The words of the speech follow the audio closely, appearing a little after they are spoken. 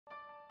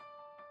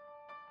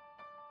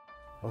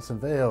Well,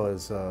 Cenveo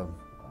is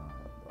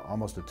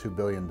almost a $2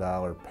 billion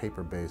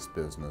paper-based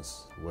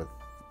business with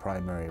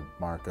primary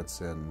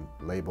markets in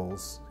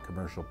labels,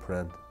 commercial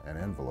print, and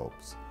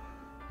envelopes.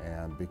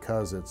 And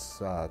because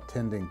it's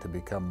tending to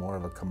become more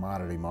of a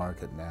commodity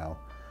market now,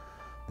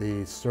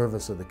 the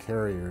service of the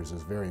carriers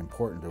is very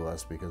important to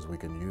us because we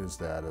can use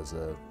that as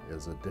a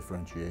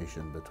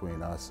differentiation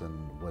between us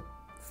and what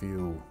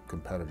few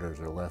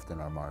competitors are left in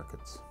our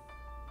markets.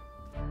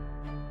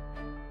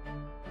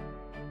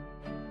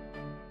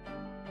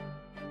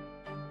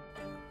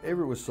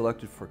 Averitt was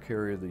selected for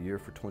Carrier of the Year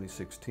for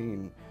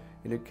 2016,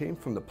 and it came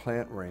from the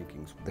plant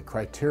rankings. The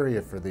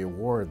criteria for the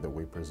award that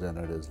we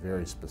presented is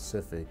very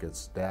specific.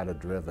 It's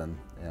data-driven,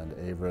 and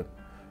Averitt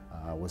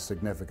was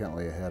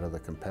significantly ahead of the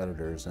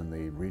competitors in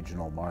the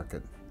regional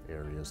market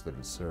areas that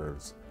it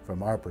serves.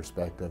 From our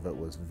perspective, it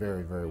was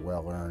very, very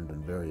well earned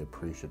and very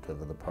appreciative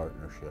of the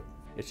partnership.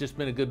 It's just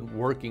been a good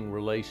working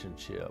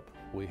relationship.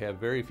 We have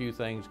very few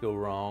things go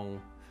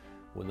wrong.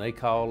 When they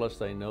call us,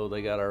 they know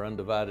they got our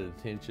undivided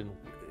attention.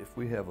 If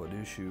we have an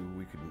issue,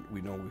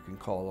 we know we can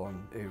call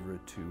on Averitt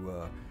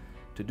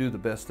to do the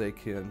best they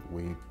can.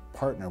 We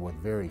partner with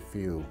very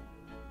few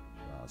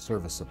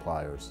service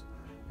suppliers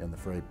in the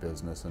freight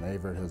business, and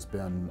Averitt has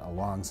been a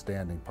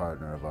long-standing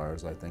partner of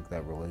ours. I think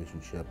that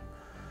relationship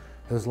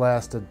has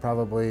lasted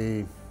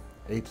probably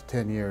 8 to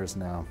 10 years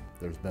now.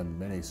 There's been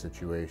many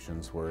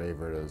situations where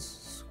Averitt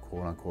has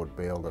quote-unquote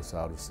bailed us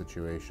out of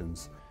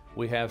situations.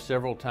 We have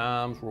several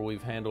times where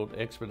we've handled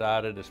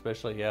expedited,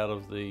 especially out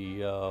of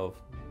the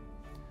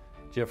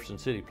Jefferson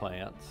City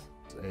plants.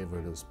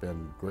 Averitt has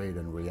been great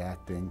in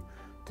reacting,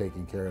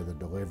 taking care of the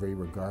delivery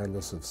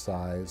regardless of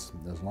size.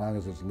 As long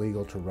as it's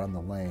legal to run the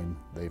lane,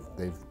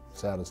 they've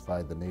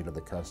satisfied the need of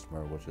the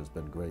customer, which has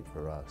been great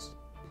for us.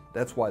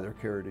 That's why they're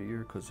Carrier of the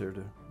Year, because they're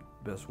the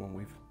best one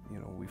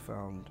we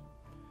found,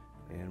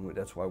 and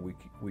that's why we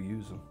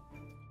use them.